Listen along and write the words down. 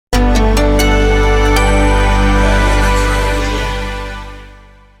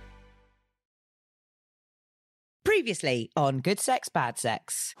Previously on Good Sex, Bad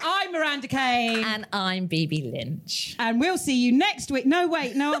Sex. I'm Miranda Kane. And I'm Bibi Lynch. And we'll see you next week. No,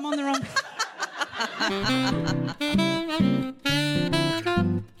 wait, no, I'm on the wrong...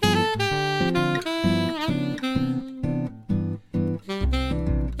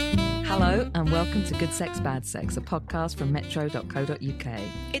 Hello and welcome to Good Sex, Bad Sex, a podcast from metro.co.uk.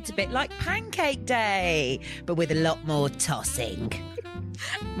 It's a bit like Pancake Day, but with a lot more tossing.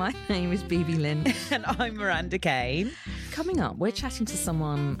 My name is Bibi Lynch. And I'm Miranda Kane. Coming up, we're chatting to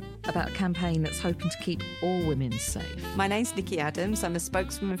someone about a campaign that's hoping to keep all women safe. My name's Nikki Adams. I'm a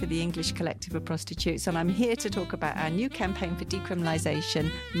spokeswoman for the English Collective of Prostitutes, and I'm here to talk about our new campaign for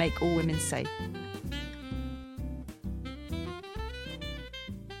decriminalisation, Make All Women Safe.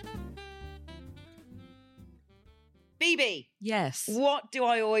 Bibi. Yes. What do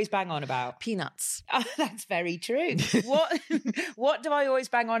I always bang on about? Peanuts. Oh, that's very true. What do I always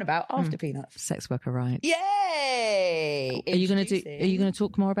bang on about after Peanuts? Sex worker rights. Yay! Are you going to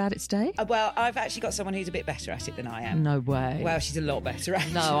talk more about it today? Well, I've actually got someone who's a bit better at it than I am. No way. Well, she's a lot better at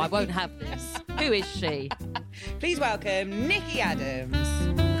it. No, I won't have this. Who is she? Please welcome Nikki Adams.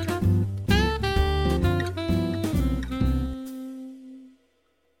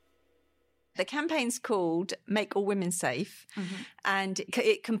 The campaign's called Make All Women Safe, and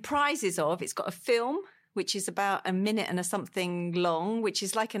it comprises of, it's got a film, which is about a minute and a something long, which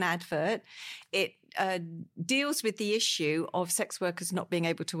is like an advert. It deals with the issue of sex workers not being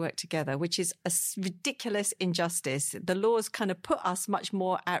able to work together, which is a ridiculous injustice. The laws kind of put us much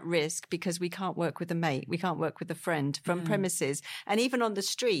more at risk because we can't work with a mate, we can't work with a friend from premises. And even on the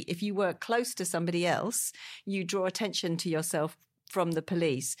street, if you work close to somebody else, you draw attention to yourself from the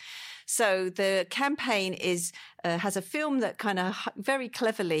police. So the campaign has a film that kind of very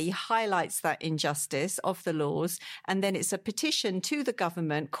cleverly highlights that injustice of the laws. And then it's a petition to the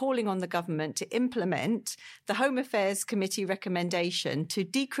government, calling on the government to implement the Home Affairs Committee recommendation to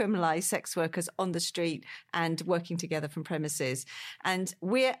decriminalise sex workers on the street and working together from premises. And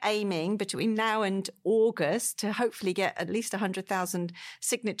we're aiming between now and August to hopefully get at least 100,000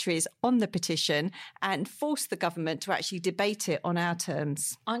 signatories on the petition and force the government to actually debate it on our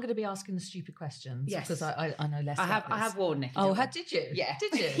terms. I'm going to be asking the stupid questions. Yes. Because I know less I about this. have warned Nikki. Oh, did you? Yeah.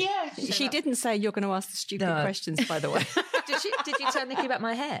 Did you? Yeah. She didn't say you're going to ask the stupid questions, by the way. Did you tell Nikki about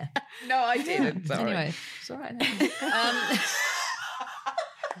my hair? No, I didn't. Sorry. Anyway, it's all right now.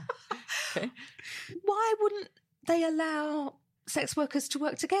 Okay. Why wouldn't they allow sex workers to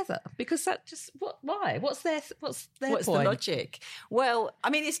work together? Because that just why? What's their What's point? the logic? Well, I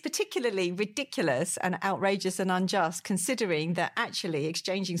mean, it's particularly ridiculous and outrageous and unjust considering that actually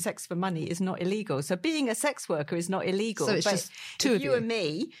exchanging sex for money is not illegal. So being a sex worker is not illegal. So it's but just two if of you you. and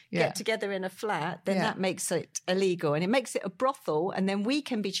me Yeah. get together in a flat, then Yeah. that makes it illegal. And it makes it a brothel. And then we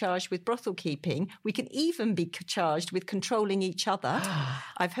can be charged with brothel keeping. We can even be charged with controlling each other.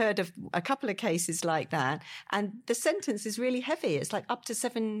 I've heard of a couple of cases like that. And the sentence is really heavy. It's like up to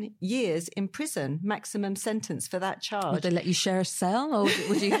 7 years in prison, maximum sentence for that charge. Would they let you share a cell, or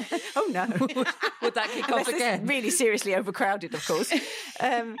would you? Oh, no. Would that kick Unless off it's again? really seriously overcrowded, of course.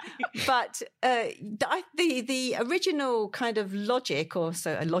 But the original kind of logic, or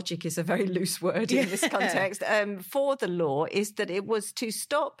so a logic is a very loose word in this context, for the law is that it was to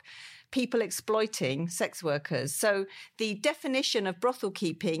stop people exploiting sex workers. So the definition of brothel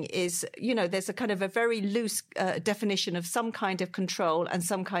keeping is, there's a kind of a very loose definition of some kind of control and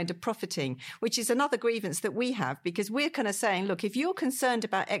some kind of profiting, which is another grievance that we have, because we're kind of saying, look, if you're concerned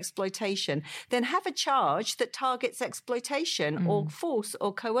about exploitation, then have a charge that targets exploitation or force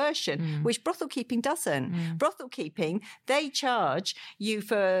or coercion, which brothel keeping doesn't. Brothel keeping, they charge you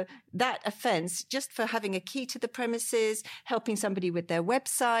for that offence just for having a key to the premises, helping somebody with their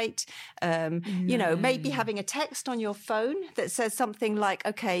website, maybe having a text on your phone that says something like,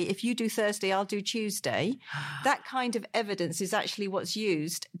 okay, if you do Thursday, I'll do Tuesday. That kind of evidence is actually what's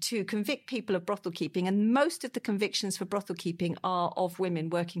used to convict people of brothel keeping. And most of the convictions for brothel keeping are of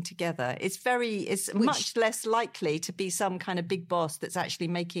women working together. It's much less likely to be some kind of big boss that's actually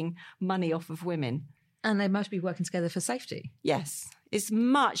making money off of women. And they must be working together for safety. Yes. It's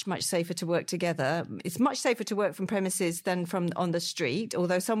much, much safer to work together. It's much safer to work from premises than from on the street,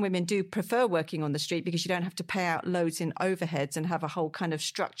 although some women do prefer working on the street because you don't have to pay out loads in overheads and have a whole kind of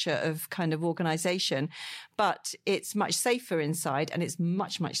structure of kind of organisation. But it's much safer inside, and it's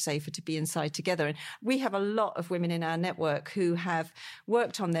much, much safer to be inside together. And we have a lot of women in our network who have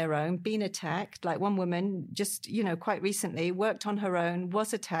worked on their own, been attacked. Like one woman just, quite recently worked on her own,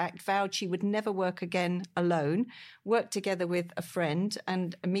 was attacked, vowed she would never work again alone, worked together with a friend,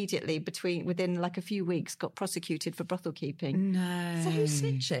 and immediately within like a few weeks got prosecuted for brothel keeping. No. So who's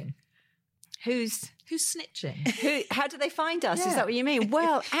snitching? Who's snitching? how do they find us? Is that what you mean?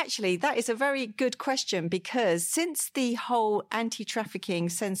 Well, actually, that is a very good question, because since the whole anti-trafficking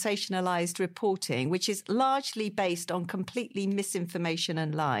sensationalized reporting, which is largely based on completely misinformation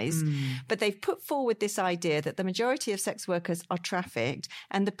and lies, but they've put forward this idea that the majority of sex workers are trafficked,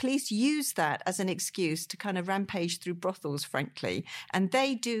 and the police use that as an excuse to kind of rampage through brothels, frankly. And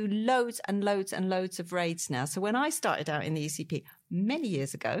they do loads and loads and loads of raids now. So when I started out in the ECP, many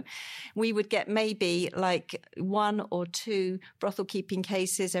years ago, we would get maybe like 1 or 2 brothel keeping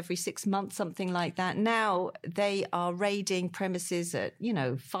cases every 6 months, something like that. Now they are raiding premises at,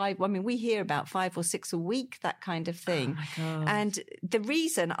 5. I mean, we hear about 5 or 6 a week, that kind of thing. Oh my God. And the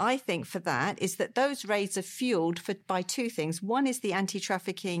reason I think for that is that those raids are fueled by 2 things. One is the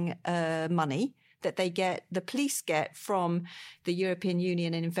anti-trafficking money that the police get from the European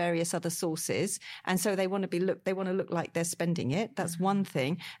Union and in various other sources. And so they want to look like they're spending it. That's one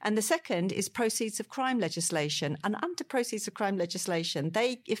thing. And the second is proceeds of crime legislation. And under proceeds of crime legislation,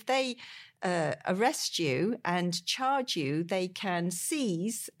 if they arrest you and charge you, they can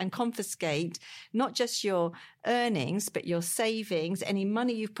seize and confiscate not just your earnings, but your savings, any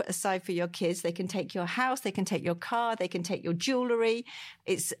money you've put aside for your kids. They can take your house, they can take your car, they can take your jewellery.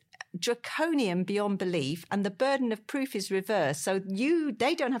 It's draconian beyond belief, and the burden of proof is reversed. So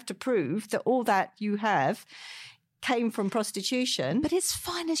they don't have to prove that all that you have came from prostitution. But it's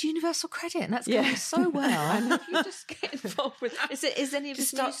fine as universal credit, and that's going so well. And if you just get involved with is any of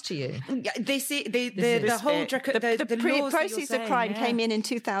this news to you? This is the whole the proceeds of crime came in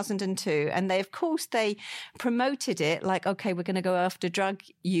 2002, and of course they promoted it like, okay, we're going to go after drug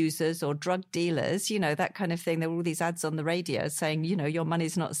users or drug dealers, that kind of thing. There were all these ads on the radio saying, your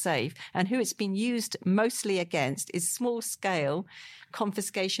money's not safe, and who it's been used mostly against is small scale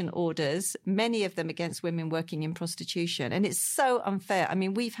confiscation orders, many of them against women working in prostitution. And it's so unfair. I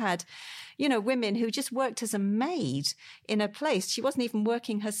mean, we've had, women who just worked as a maid in a place. She wasn't even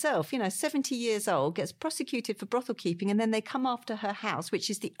working herself, 70 years old, gets prosecuted for brothel keeping, and then they come after her house, which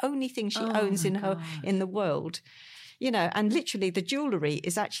is the only thing she owns in the world. And literally the jewellery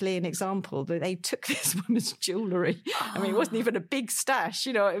is actually an example that they took this woman's jewellery. I mean, it wasn't even a big stash,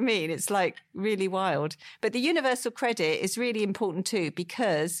 you know what I mean? It's like really wild. But the universal credit is really important too,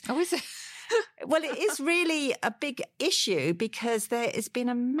 because... Oh, is it? Well, it is really a big issue because there has been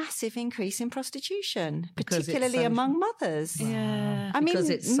a massive increase in prostitution, particularly among mothers. Yeah. I mean,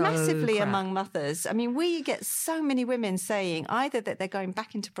 it's so massively crap. among mothers. I mean, we get so many women saying either that they're going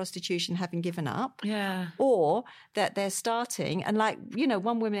back into prostitution having given up, or that they're starting. And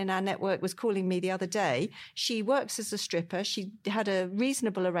one woman in our network was calling me the other day. She works as a stripper. She had a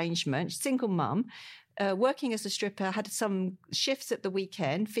reasonable arrangement, single mum. Working as a stripper, had some shifts at the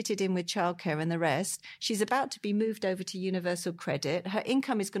weekend, fitted in with childcare and the rest. She's about to be moved over to universal credit. Her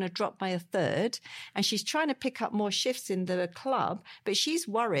income is going to drop by 1/3, and she's trying to pick up more shifts in the club, but she's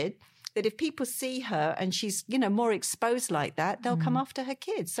worried that if people see her and she's, more exposed like that, they'll come after her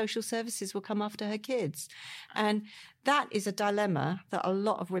kids. Social services will come after her kids. And that is a dilemma that a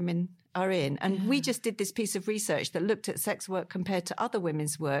lot of women are in. And we just did this piece of research that looked at sex work compared to other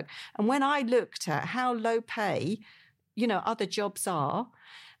women's work. And when I looked at how low pay, other jobs are,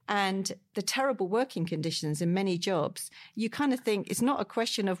 and the terrible working conditions in many jobs, you kind of think it's not a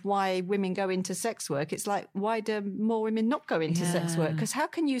question of why women go into sex work. It's like, why do more women not go into sex work? Because how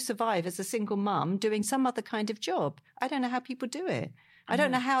can you survive as a single mum doing some other kind of job? I don't know how people do it. I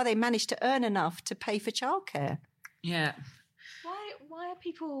don't know how they manage to earn enough to pay for childcare. Yeah. Why are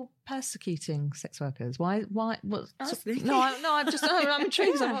people persecuting sex workers? Why? I'm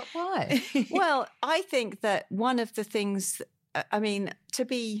intrigued. I'm like, why? Well, I think that one of the things, to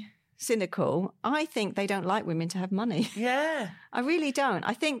be cynical, I think they don't like women to have money. Yeah. I really don't.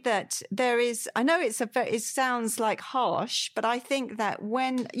 I think that I know it sounds like harsh, but I think that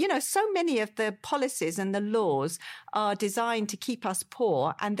when, so many of the policies and the laws are designed to keep us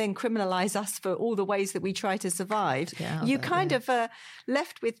poor and then criminalize us for all the ways that we try to survive, you kind of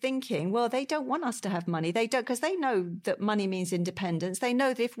left with thinking, well, they don't want us to have money. They don't, because they know that money means independence. They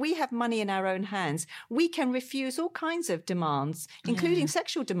know that if we have money in our own hands, we can refuse all kinds of demands, including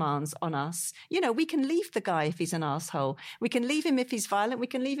sexual demands on us. We can leave the guy if he's an asshole. We can leave him if he's violent. We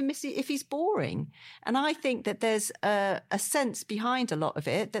can leave him if he's boring. And I think that there's a sense behind a lot of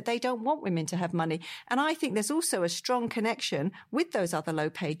it that they don't want women to have money. And I think there's also a strong connection with those other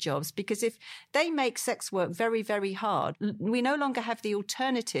low-paid jobs, because if they make sex work very, very hard, we no longer have the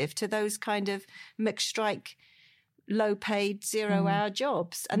alternative to those kind of McStrike low-paid, zero-hour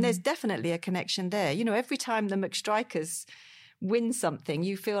jobs. And there's definitely a connection there. Every time the McStrikers win something,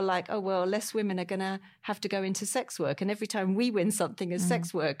 you feel like, oh, well, less women are going to have to go into sex work. And every time we win something as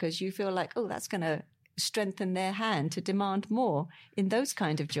sex workers, you feel like, oh, that's going to strengthen their hand to demand more in those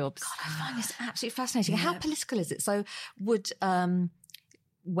kind of jobs. God, I find this absolutely fascinating. How political is it? So would,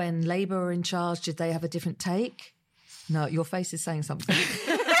 when Labour were in charge, did they have a different take? No, your face is saying something.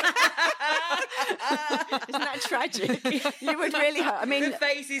 Isn't that tragic? You would really hope. I mean, the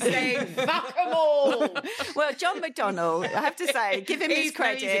face is saying, fuck them all. Well, John McDonnell, I have to say, give him his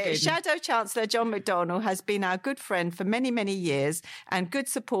credit. Shadow Chancellor John McDonnell has been our good friend for many, many years and good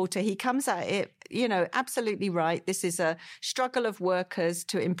supporter. He comes at it, absolutely right. This is a struggle of workers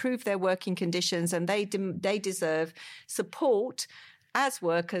to improve their working conditions, and they deserve support as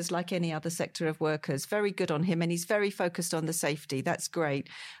workers, like any other sector of workers. Very good on him, and he's very focused on the safety. That's great.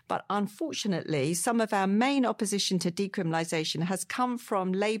 But unfortunately, some of our main opposition to decriminalisation has come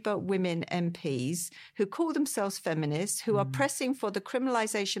from Labour women MPs who call themselves feminists, who are pressing for the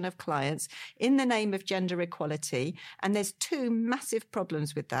criminalisation of clients in the name of gender equality. And there's two massive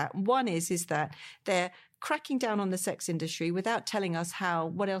problems with that. One is that they're cracking down on the sex industry without telling us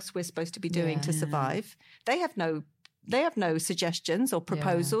what else we're supposed to be doing to survive. They have no suggestions or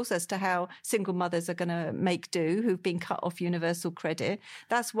proposals as to how single mothers are going to make do who've been cut off universal credit.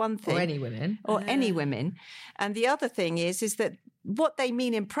 That's one thing. Or any women. Any women. And the other thing is that what they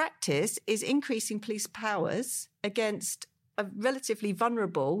mean in practice is increasing police powers against a relatively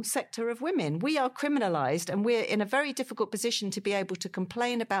vulnerable sector of women. We are criminalised, and we're in a very difficult position to be able to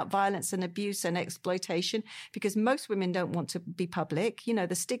complain about violence and abuse and exploitation because most women don't want to be public.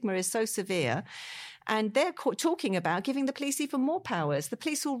 The stigma is so severe. And they're talking about giving the police even more powers. The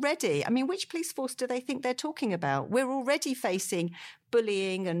police already, which police force do they think they're talking about? We're already facing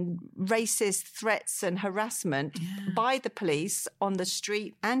bullying and racist threats and harassment by the police on the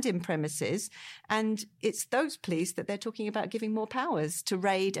street and in premises. And it's those police that they're talking about giving more powers to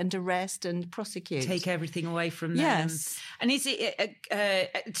raid and arrest and prosecute. Take everything away from them. Yes. And is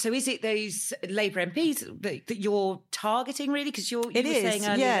it those Labour MPs that you're targeting, really? Because you were saying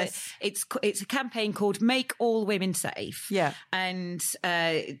earlier that it's a campaign called Make All Women Safe. Yeah. And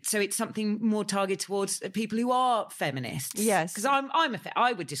so it's something more targeted towards people who are feminists. Yes. Because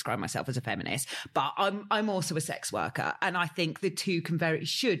I would describe myself as a feminist, but I'm also a sex worker, and I think the two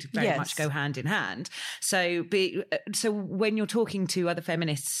should very much go hand in hand. So when you're talking to other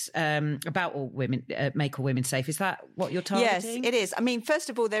feminists about Make All Women Safe, is that what you're targeting? Yes, it is.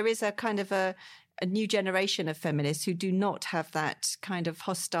 First of all, there is a kind of a new generation of feminists who do not have that kind of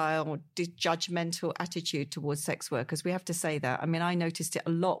hostile, judgmental attitude towards sex workers. We have to say that. I noticed it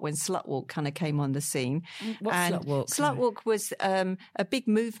a lot when Slutwalk kind of came on the scene. What's Slutwalk? Slutwalk was a big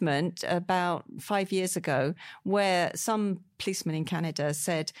movement about 5 years ago where some policeman in Canada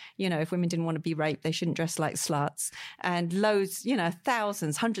said, if women didn't want to be raped, they shouldn't dress like sluts. And loads,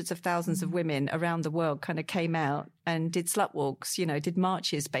 thousands, hundreds of thousands of women around the world kind of came out and did slut walks, did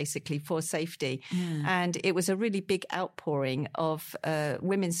marches basically for safety. And it was a really big outpouring of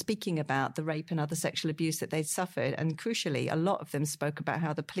women speaking about the rape and other sexual abuse that they'd suffered. And crucially, a lot of them spoke about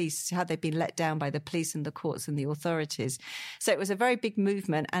how they'd been let down by the police and the courts and the authorities. So it was a very big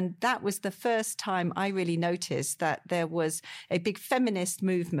movement. And that was the first time I really noticed that there was a big feminist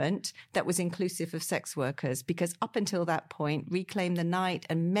movement that was inclusive of sex workers, because up until that point, Reclaim the Night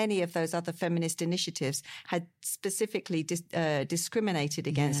and many of those other feminist initiatives had specifically discriminated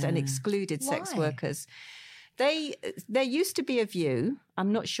against and excluded sex workers. There used to be a view,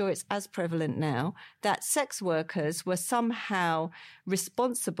 I'm not sure it's as prevalent now, that sex workers were somehow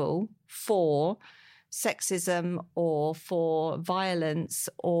responsible for sexism or for violence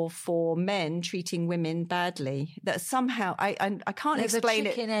or for men treating women badly. That somehow I can't explain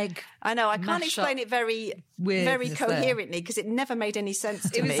it. Egg. I know I can't explain it very coherently because it never made any sense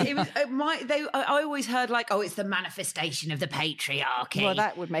to me. I always heard it's the manifestation of the patriarchy. Well,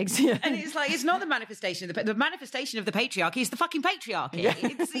 that would make sense. And it's it's not the manifestation of the manifestation of the patriarchy is the fucking patriarchy. Yeah.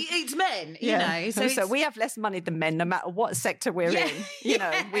 It's men, you know. So we have less money than men, no matter what sector we're in.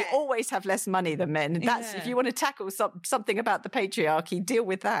 We always have less money than men. That's if you want to tackle something about the patriarchy, deal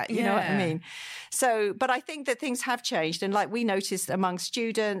with that. You know what I mean? So, but I think that things have changed, and like we noticed among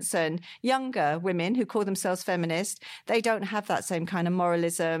students and younger women who call themselves feminist, they don't have that same kind of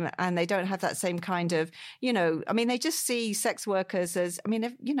moralism, and they don't have that same kind of, they just see sex workers as,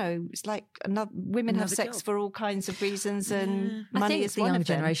 it's like women have sex job for all kinds of reasons, and I money think is the one younger of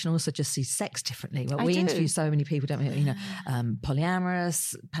them. generation also just sees sex differently. Well, I we do. interview so many people, don't we?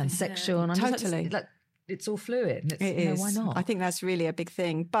 Polyamorous, pansexual, and I'm just Totally. it's all fluid. It is. Why not? I think that's really a big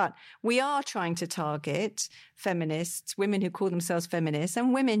thing. But we are trying to target feminists, women who call themselves feminists,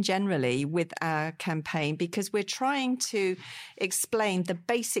 and women generally with our campaign, because we're trying to explain the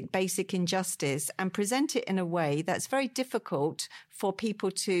basic injustice and present it in a way that's very difficult for people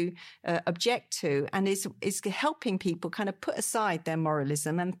to object to, and is helping people kind of put aside their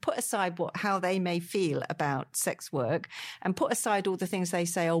moralism and put aside how they may feel about sex work, and put aside all the things they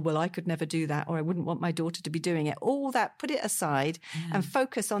say, oh, well, I could never do that, or I wouldn't want my daughter to be doing it. All that, put it aside and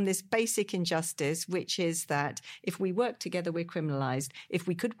focus on this basic injustice, which is that if we work together, we're criminalized. If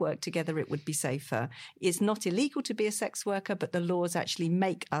we could work together, it would be safer. It's not illegal to be a sex worker, but the laws actually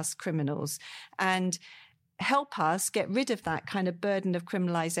make us criminals. And help us get rid of that kind of burden of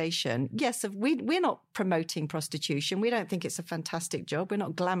criminalization. Yes, we're not promoting prostitution. We don't think it's a fantastic job. We're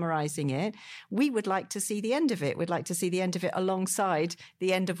not glamorizing it. We would like to see the end of it. We'd like to see the end of it alongside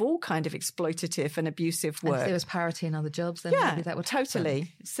the end of all kind of exploitative and abusive work. And if there was parity in other jobs, then maybe that would totally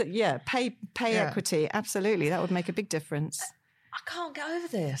happen. So pay equity. Absolutely. That would make a big difference. I can't get over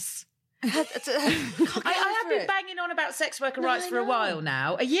this. I have been banging on about sex worker rights for a while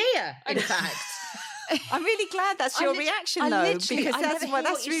now. A year, in fact. I'm really glad that's your reaction, though, because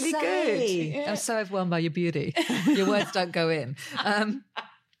that's really good. I'm so overwhelmed by your beauty. Your words don't go in.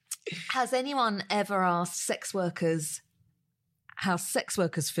 Has anyone ever asked sex workers how sex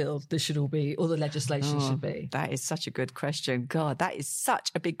workers feel this should all be, or the legislation should be? That is such a good question. God, that is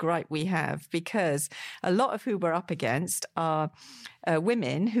such a big gripe we have, because a lot of who we're up against are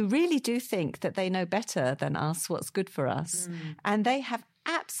women who really do think that they know better than us what's good for us. And they have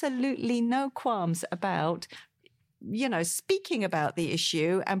absolutely no qualms about, speaking about the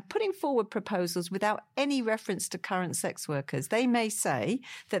issue and putting forward proposals without any reference to current sex workers. They may say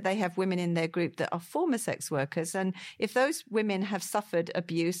that they have women in their group that are former sex workers. And if those women have suffered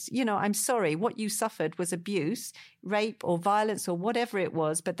abuse, I'm sorry, what you suffered was abuse, rape or violence or whatever it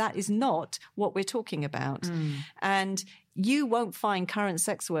was, but that is not what we're talking about. And you won't find current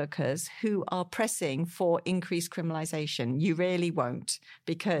sex workers who are pressing for increased criminalization. You really won't,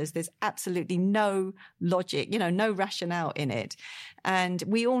 because there's absolutely no logic, no rationale in it. And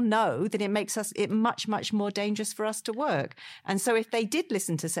we all know that it makes it much, much more dangerous for us to work. And so if they did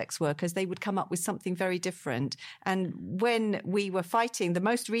listen to sex workers, they would come up with something very different. And when we were fighting, the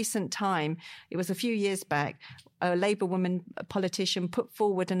most recent time, it was a few years back, a Labour woman, a politician, put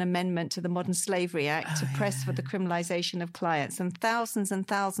forward an amendment to the Modern Slavery Act to press for the criminalisation of clients. And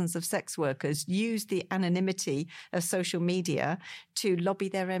thousands of sex workers used the anonymity of social media to lobby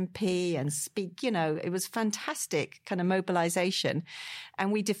their MP and speak. It was fantastic kind of mobilisation.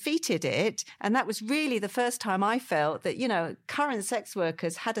 And we defeated it. And that was really the first time I felt that, current sex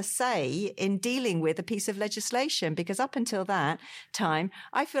workers had a say in dealing with a piece of legislation, because up until that time,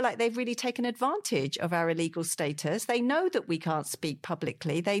 I feel like they've really taken advantage of our illegal status. They know that we can't speak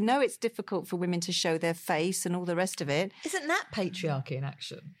publicly. They know it's difficult for women to show their face and all the rest of it. Isn't that patriarchy in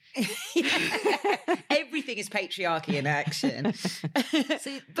action? Everything is patriarchy in action.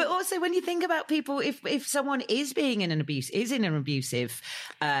 But also, when you think about people, if someone is in an abusive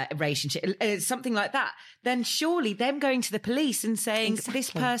relationship, something like that, then surely them going to the police and saying,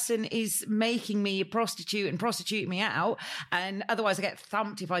 this person is making me a prostitute and prostituting me out, and otherwise I get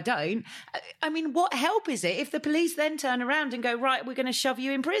thumped if I don't. I mean, what help is it if the police then turn around and go, right, we're going to shove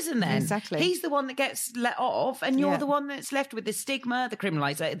you in prison then? Exactly. He's the one that gets let off, and you're the one that's left with the stigma, the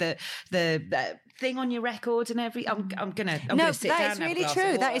criminalisation, the thing on your record and every. I'm gonna sit down. No, that is really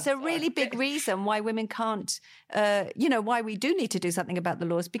true. That is a really big reason why women can't. Why we do need to do something about the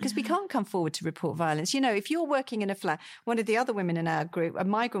laws, because we can't come forward to report violence. If you're working in a flat, one of the other women in our group, a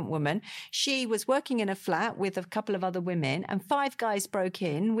migrant woman, she was working in a flat with a couple of other women, and 5 guys broke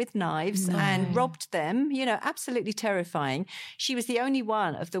in with knives and robbed them. Absolutely terrifying. She was the only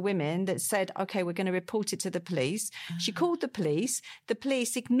one of the women that said, "Okay, we're going to report it to the police." She called the police. The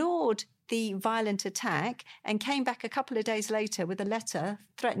police ignored the violent attack and came back a couple of days later with a letter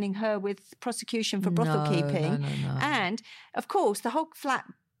threatening her with prosecution for brothel keeping. No. And of course, the whole flat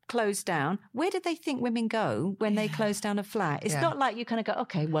closed down. Where did they think women go when they close down a flat? It's not like you kind of go,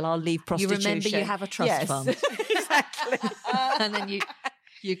 okay, well, I'll leave prostitution. You remember you have a trust fund. Exactly. And then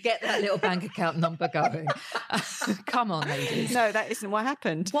you get that little bank account number going. Come on, ladies. No, that isn't what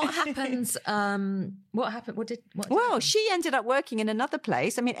happened. What happens? What happened? What did well, happen? She ended up working in another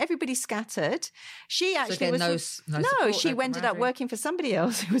place. I mean, everybody scattered. She actually she ended up working for somebody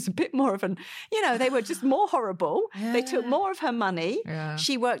else who was a bit more of an, they were just more horrible. Yeah. They took more of her money. Yeah.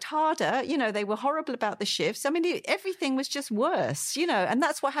 She worked harder. They were horrible about the shifts. I mean, everything was just worse, and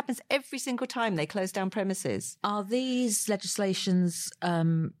that's what happens every single time they close down premises. Are these legislations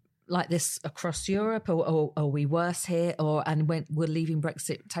like this across Europe, or are we worse here? And when will leaving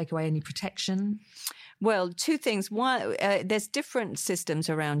Brexit take away any protection? Well, two things. One, there's different systems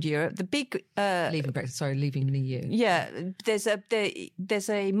around Europe. The big leaving the EU. Yeah, there's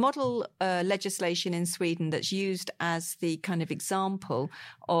a model legislation in Sweden that's used as the kind of example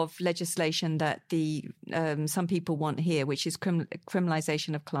of legislation that some people want here, which is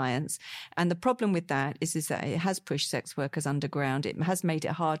criminalization of clients. And the problem with that is that it has pushed sex workers underground. It has made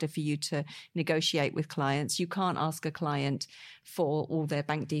it harder for you to negotiate with clients. You can't ask a client for all their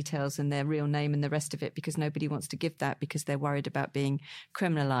bank details and their real name and the rest of it, because nobody wants to give that because they're worried about being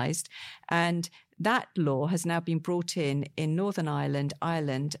criminalized. And that law has now been brought in Northern Ireland,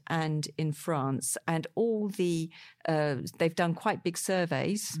 and in France. And they've done quite big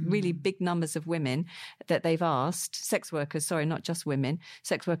surveys, really big numbers of women that they've asked, sex workers, not just women,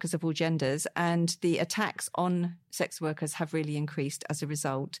 sex workers of all genders. And the attacks on sex workers have really increased as a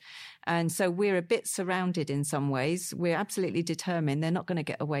result. And so we're a bit surrounded in some ways. We're absolutely determined they're not going to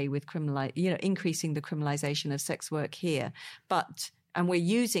get away with increasing the criminalization of sex work here. And we're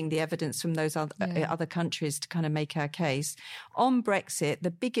using the evidence from those other countries to kind of make our case. On Brexit,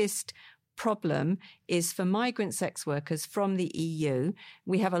 the biggest problem is for migrant sex workers from the EU.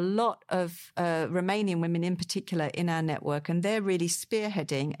 We have a lot of Romanian women in particular in our network, and they're really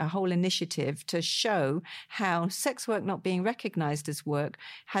spearheading a whole initiative to show how sex work not being recognised as work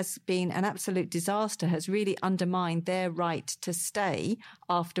has been an absolute disaster, has really undermined their right to stay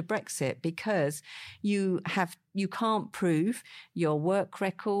after Brexit, because you can't prove your work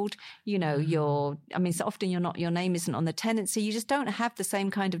record, so often your name isn't on the tenancy. You just don't have the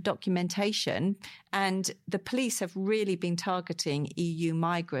same kind of documentation. And the police have really been targeting EU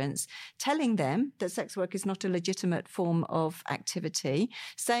migrants, telling them that sex work is not a legitimate form of activity,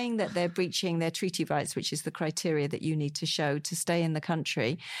 saying that they're breaching their treaty rights, which is the criteria that you need to show to stay in the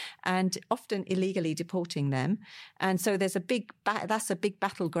country, and often illegally deporting them. And so there's that's a big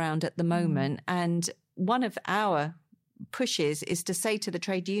battleground at the moment. And one of our pushes is to say to the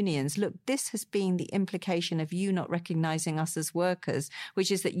trade unions, look, this has been the implication of you not recognizing us as workers, which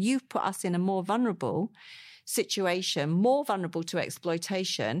is that you've put us in a more vulnerable situation, more vulnerable to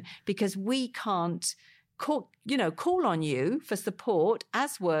exploitation, because we can't call on you for support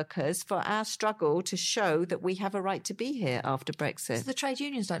as workers for our struggle to show that we have a right to be here after Brexit. So the trade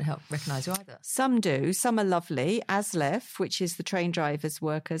unions don't help recognise you either? Some do. Some are lovely. ASLEF, which is the train drivers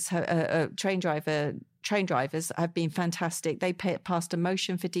workers, train drivers have been fantastic. They passed a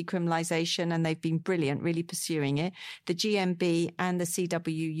motion for decriminalisation, and they've been brilliant, really pursuing it. The GMB and the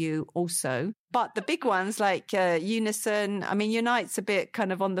CWU also. But the big ones like Unison, Unite's a bit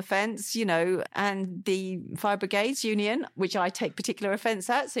kind of on the fence, and the Fire Brigades Union, which I take particular offence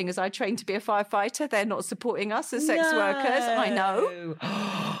at, seeing as I trained to be a firefighter, they're not supporting us as sex workers. I know.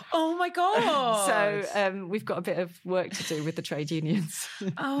 Oh my God. So we've got a bit of work to do with the trade unions.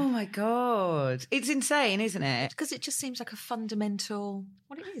 Oh my God. It's insane, isn't it? Because it just seems like a fundamental,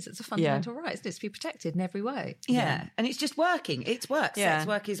 what it is. It's a fundamental right, isn't it? To be protected in every way. Yeah. And it's just working. It's work. Yeah. Sex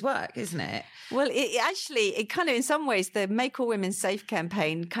work is work, isn't it? Well, it kind of, in some ways, the Make All Women Safe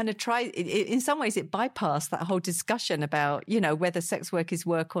campaign kind of in some ways, it bypassed that whole discussion about, whether sex work is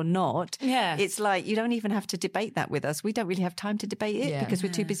work or not. Yeah. It's like, you don't even have to debate that with us. We don't really have time to debate it because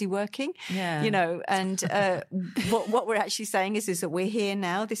we're too busy working. Yeah. And what we're actually saying is that we're here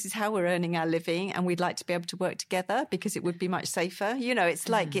now. This is how we're earning our living, and we'd like to be able to work together because it would be much safer. It's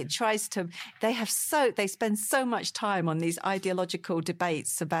like it tries to, they spend so much time on these ideological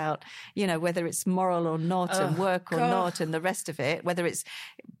debates about, whether it's moral or not and work or not and the rest of it, whether it's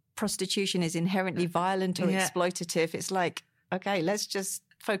prostitution is inherently violent or exploitative. It's like, okay, let's just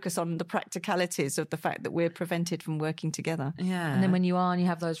focus on the practicalities of the fact that we're prevented from working together. Yeah. And then when you are and you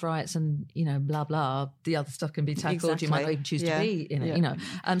have those rights and, blah, blah, the other stuff can be tackled. Exactly. You might not even choose to be in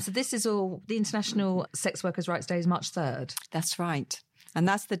it, So this is all, the International Sex Workers' Rights Day is March 3rd. That's right. And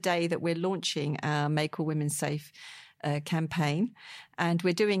that's the day that we're launching our Make All Women Safe campaign. And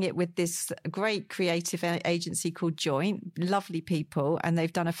we're doing it with this great creative agency called Joint, lovely people, and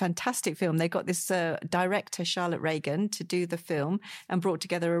they've done a fantastic film. They got this director, Charlotte Reagan, to do the film and brought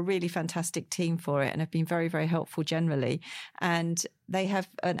together a really fantastic team for it and have been very, very helpful generally. And they have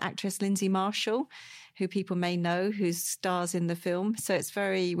an actress, Lindsay Marshall, who people may know, who stars in the film. So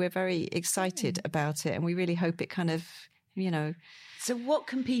we're very excited about it, and we really hope it kind of, So what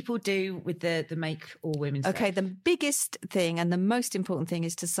can people do with the Make All Women Safe? Okay, the biggest thing and the most important thing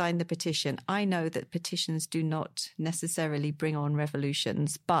is to sign the petition. I know that petitions do not necessarily bring on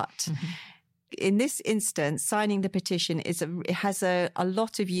revolutions, but in this instance, signing the petition has a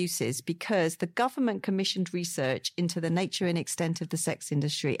lot of uses because the government commissioned research into the nature and extent of the sex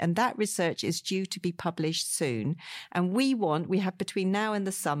industry, and that research is due to be published soon. And we have between now and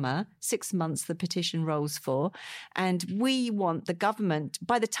the summer, 6 months the petition rolls for, and we want the government,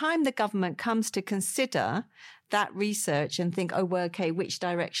 by the time the government comes to consider that research and think, oh, well, okay, which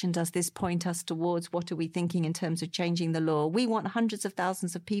direction does this point us towards? What are we thinking in terms of changing the law? We want hundreds of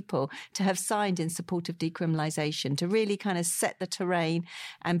thousands of people to have signed in support of decriminalisation, to really kind of set the terrain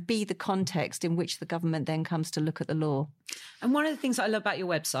and be the context in which the government then comes to look at the law. And one of the things that I love about your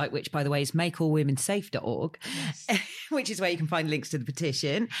website, which, by the way, is makeallwomensafe.org, yes. which is where you can find links to the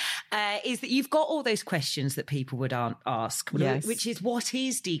petition, is that you've got all those questions that people would ask, yes. which is, what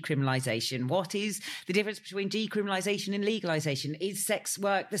is decriminalisation? What is the difference between decriminalisation and legalisation? Is sex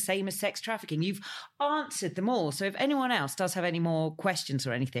work the same as sex trafficking? You've answered them all. So if anyone else does have any more questions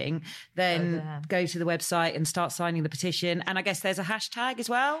or anything, then go to the website and start signing the petition. And I guess there's a hashtag as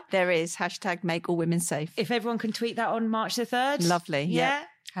well. There is, hashtag #MakeAllWomenSafe. If everyone can tweet that on March the 3rd. Lovely. Yeah.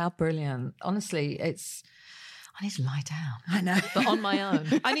 How brilliant. Honestly, I need to lie down. I know. But on my own.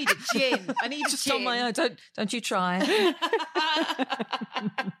 I need a gin. Just on my own. Don't you try.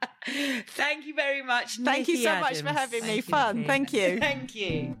 Thank you very much, Nikki Thank you so Adams. much for having me. Fun. Thank you. Thank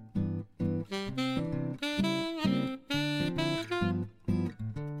you.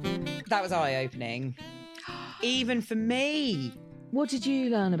 That was eye-opening. Even for me. What did you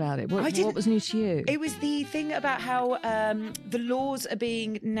learn about it? What was new to you? It was the thing about how the laws are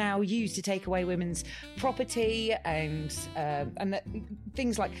being now used to take away women's property and that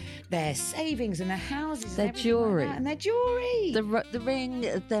things like their savings and their houses, their jewellery, like and their jewellery, the ring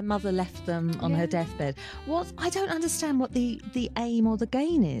their mother left them on her deathbed. I don't understand what the aim or the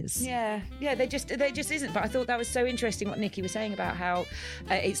gain is. Yeah, there just isn't. But I thought that was so interesting what Nikki was saying about how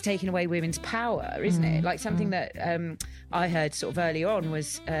it's taken away women's power, isn't it? Like something that I heard sort of earlier on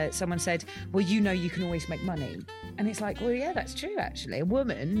was someone said, well, you can always make money. And it's like, well, yeah, that's true, actually. A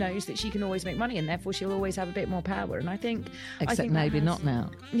woman knows that she can always make money and therefore she'll always have a bit more power. And I think maybe not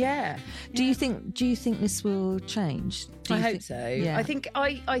now. Yeah. Do you think this will change? I hope so. Yeah. I think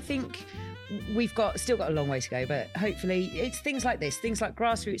we've still got a long way to go, but hopefully it's things like this, things like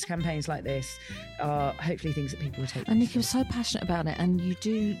grassroots campaigns like this are hopefully things that people will take. And Nikki was so passionate about it, and you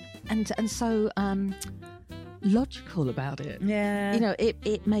do, and so logical about it. Yeah.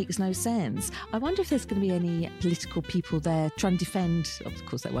 It makes no sense. I wonder if there's going to be any political people there trying to defend, of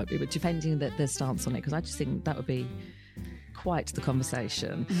course there won't be, but defending their stance on it, because I just think that would be quite the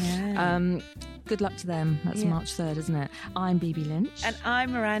conversation. Yeah. Good luck to them. That's March 3rd, isn't it? I'm BB Lynch. And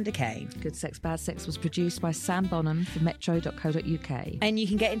I'm Miranda Kane. Good Sex, Bad Sex was produced by Sam Bonham for metro.co.uk. And you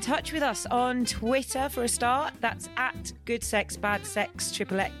can get in touch with us on Twitter for a start. That's at Good Sex, Bad Sex,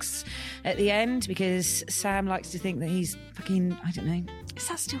 XXX at the end, because Sam likes to think that he's fucking, I don't know. Is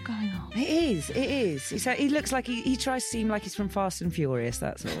that still going on? It is. He looks like he tries to seem like he's from Fast and Furious,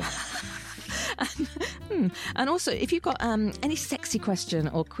 that's all. And also, if you've got any sexy question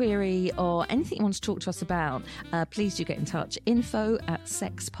or query or anything you want to talk to us about, please do get in touch.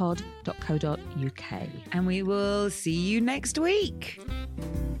 info@sexpod.co.uk. And we will see you next week.